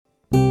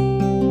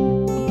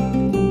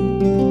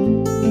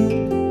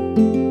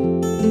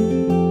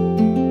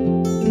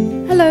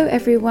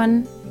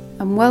everyone,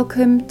 and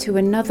welcome to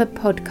another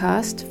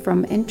podcast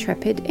from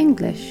Intrepid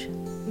English.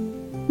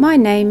 My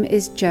name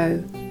is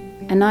Jo,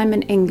 and I'm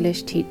an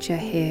English teacher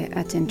here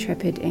at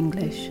Intrepid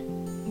English.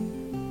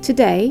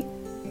 Today,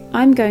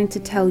 I'm going to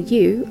tell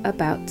you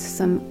about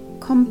some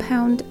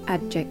compound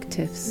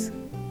adjectives.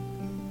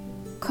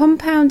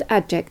 Compound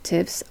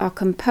adjectives are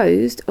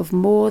composed of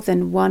more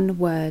than one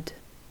word.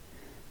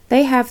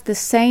 They have the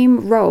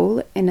same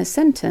role in a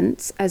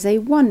sentence as a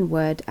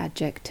one-word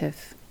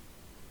adjective.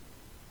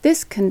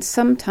 This can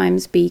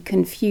sometimes be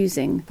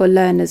confusing for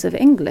learners of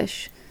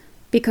English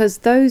because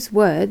those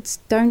words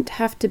don't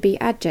have to be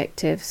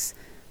adjectives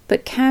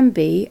but can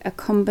be a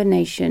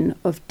combination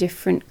of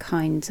different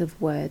kinds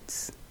of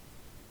words.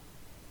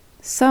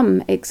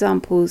 Some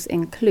examples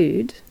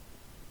include: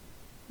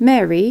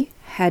 Mary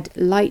had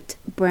light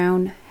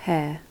brown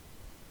hair.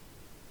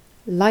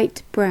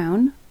 Light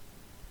brown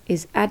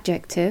is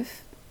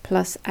adjective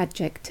plus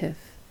adjective.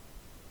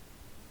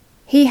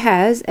 He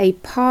has a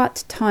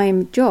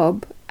part-time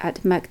job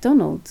at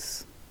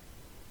McDonald's.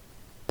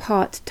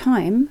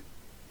 Part-time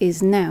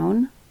is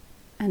noun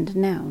and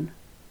noun.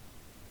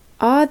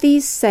 Are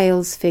these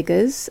sales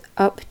figures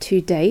up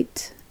to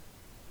date?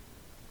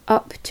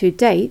 Up to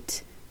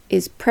date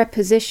is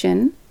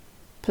preposition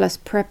plus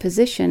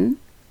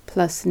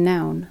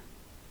noun.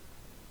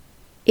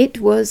 It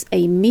was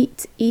a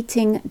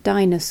meat-eating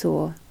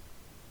dinosaur.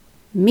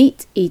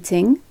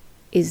 Meat-eating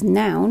is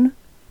noun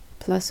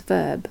plus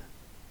verb.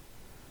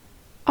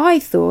 I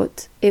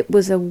thought it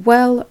was a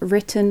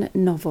well-written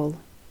novel.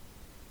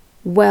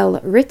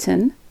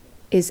 Well-written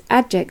is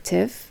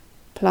adjective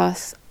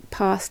plus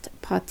past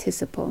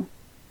participle.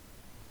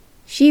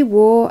 She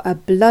wore a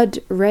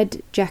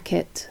blood-red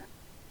jacket.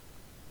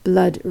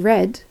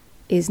 Blood-red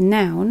is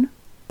noun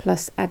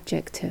plus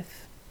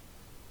adjective.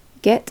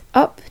 Get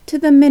up to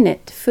the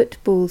minute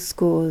football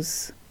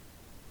scores.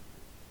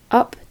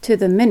 Up to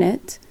the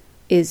minute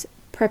is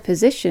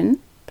preposition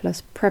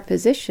plus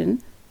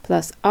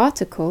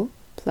article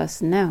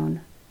plus noun.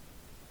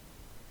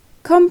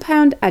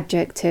 Compound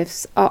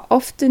adjectives are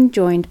often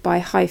joined by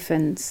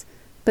hyphens,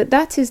 but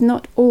that is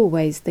not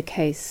always the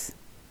case.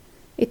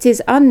 It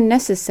is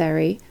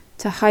unnecessary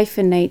to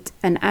hyphenate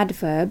an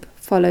adverb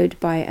followed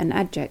by an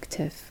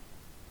adjective.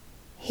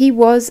 He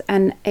was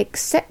an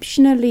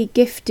exceptionally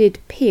gifted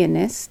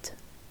pianist.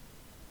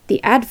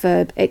 The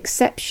adverb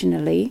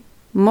exceptionally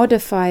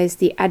modifies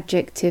the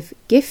adjective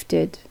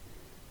gifted,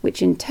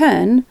 which in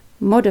turn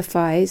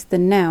modifies the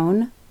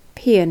noun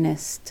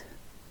pianist.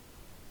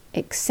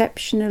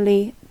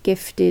 Exceptionally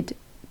gifted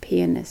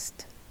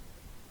pianist.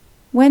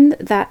 When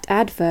that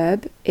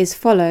adverb is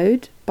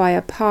followed by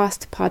a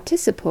past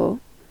participle,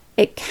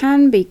 it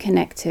can be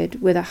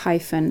connected with a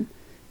hyphen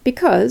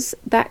because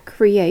that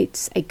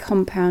creates a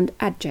compound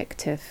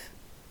adjective.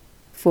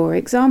 For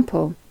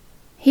example,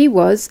 he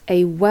was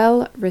a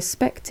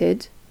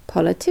well-respected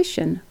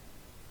politician.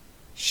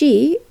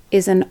 She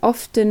is an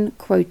often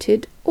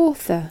quoted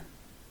author.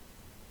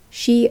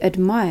 She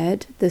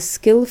admired the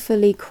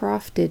skillfully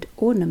crafted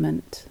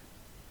ornament.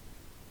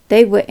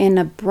 They were in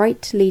a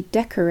brightly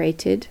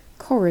decorated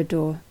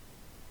corridor.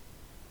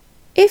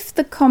 If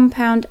the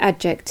compound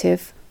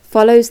adjective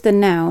follows the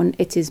noun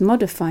it is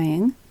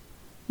modifying,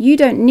 you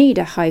don't need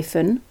a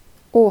hyphen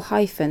or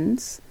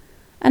hyphens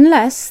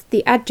unless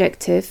the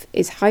adjective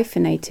is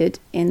hyphenated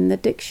in the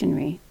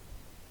dictionary.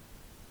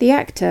 The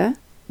actor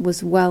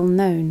was well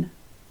known.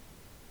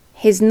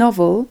 His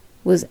novel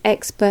was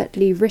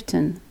expertly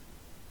written.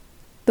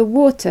 The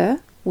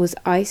water was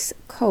ice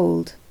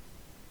cold.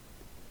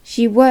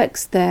 She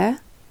works there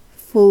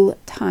full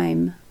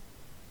time.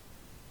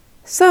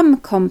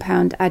 Some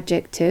compound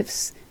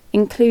adjectives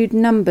include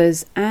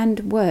numbers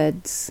and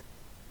words.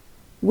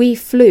 We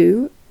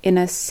flew in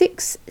a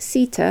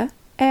 6-seater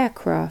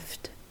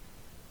aircraft.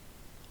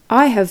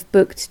 I have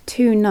booked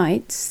 2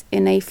 nights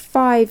in a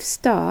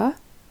 5-star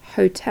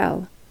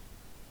hotel.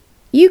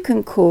 You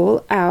can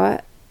call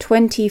our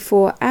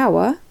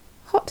 24-hour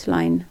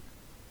hotline.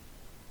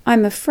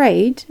 I'm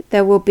afraid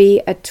there will be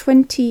a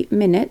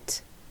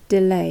 20-minute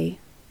delay.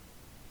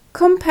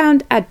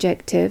 Compound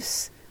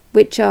adjectives,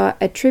 which are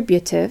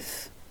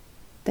attributive,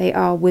 they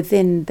are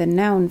within the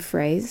noun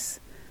phrase,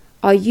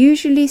 are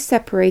usually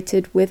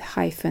separated with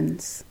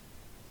hyphens.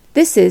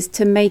 This is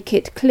to make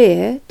it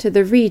clear to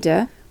the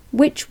reader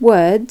which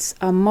words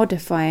are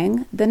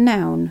modifying the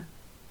noun.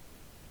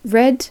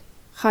 Red-hot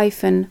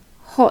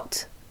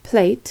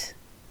plate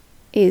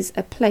is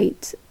a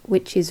plate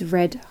which is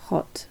red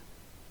hot.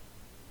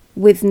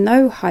 With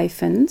no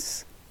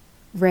hyphens,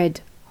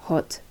 red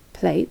hot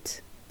plate,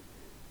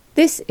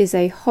 this is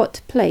a hot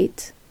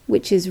plate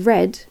which is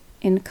red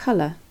in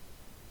colour.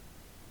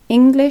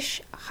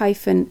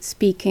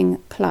 English-speaking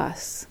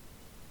class.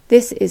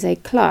 This is a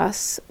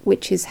class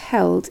which is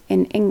held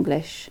in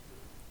English,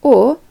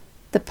 or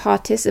the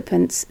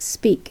participants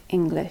speak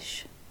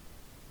English.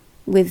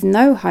 With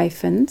no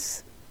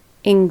hyphens,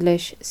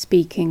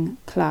 English-speaking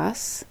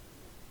class.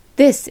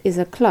 This is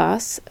a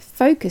class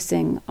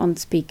focusing on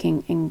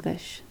speaking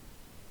English.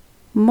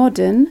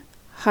 Modern-art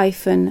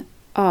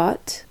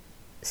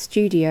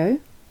studio.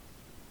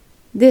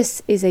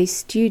 This is a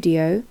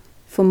studio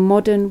for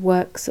modern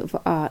works of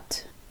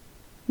art.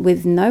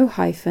 With no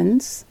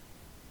hyphens,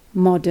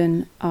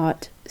 modern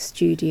art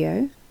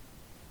studio.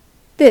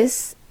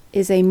 This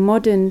is a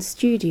modern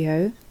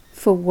studio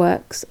for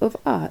works of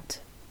art.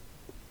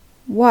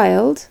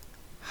 Wild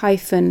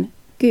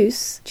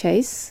 -goose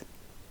chase.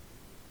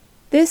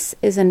 This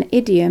is an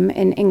idiom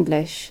in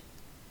English,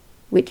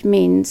 which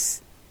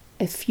means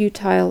a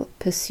futile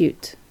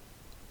pursuit.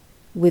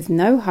 With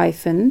no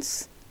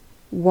hyphens,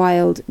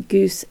 wild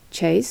goose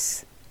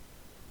chase.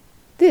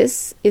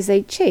 This is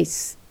a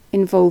chase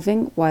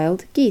involving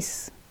wild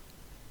geese.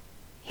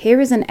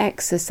 Here is an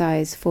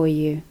exercise for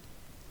you.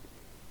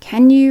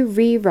 Can you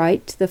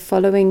rewrite the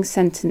following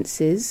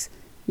sentences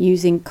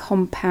using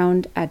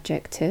compound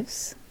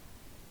adjectives?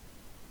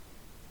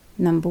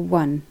 Number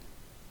 1.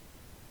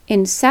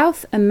 In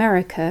South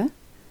America,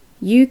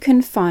 you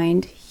can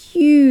find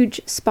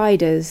huge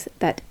spiders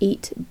that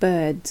eat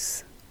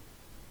birds.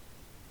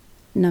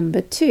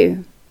 Number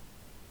 2.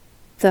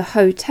 The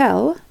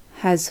hotel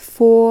has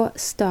 4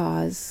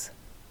 stars.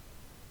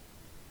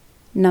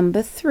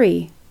 Number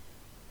 3.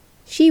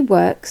 She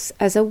works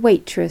as a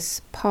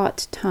waitress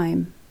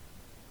part-time.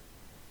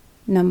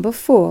 Number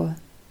 4.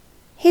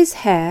 His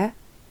hair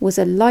was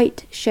a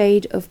light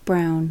shade of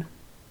brown.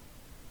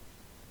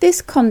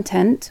 This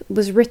content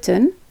was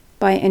written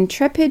by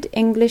intrepid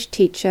English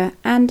teacher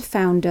and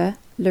founder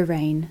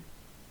Lorraine.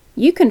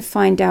 You can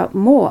find out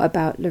more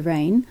about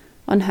Lorraine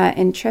on her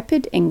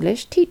Intrepid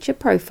English teacher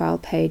profile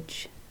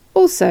page.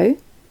 Also,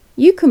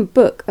 you can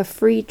book a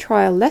free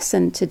trial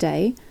lesson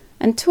today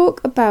and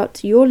talk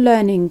about your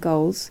learning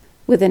goals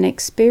with an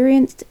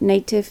experienced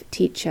native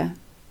teacher.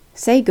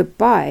 Say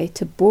goodbye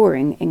to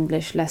boring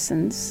English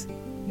lessons.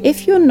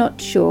 If you're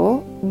not sure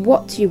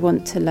what you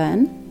want to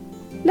learn,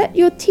 let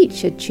your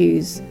teacher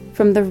choose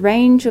from the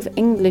range of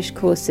English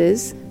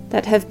courses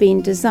that have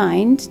been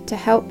designed to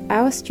help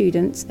our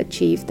students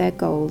achieve their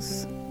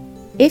goals.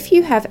 If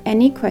you have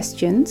any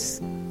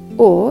questions,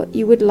 or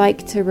you would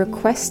like to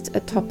request a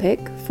topic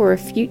for a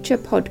future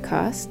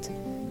podcast,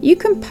 you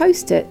can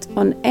post it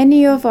on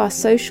any of our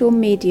social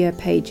media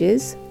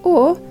pages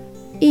or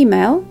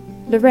email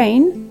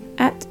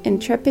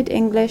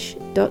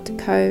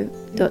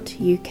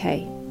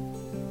lorraine@intrepidenglish.co.uk.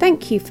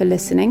 Thank you for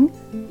listening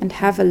and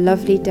have a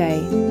lovely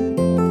day.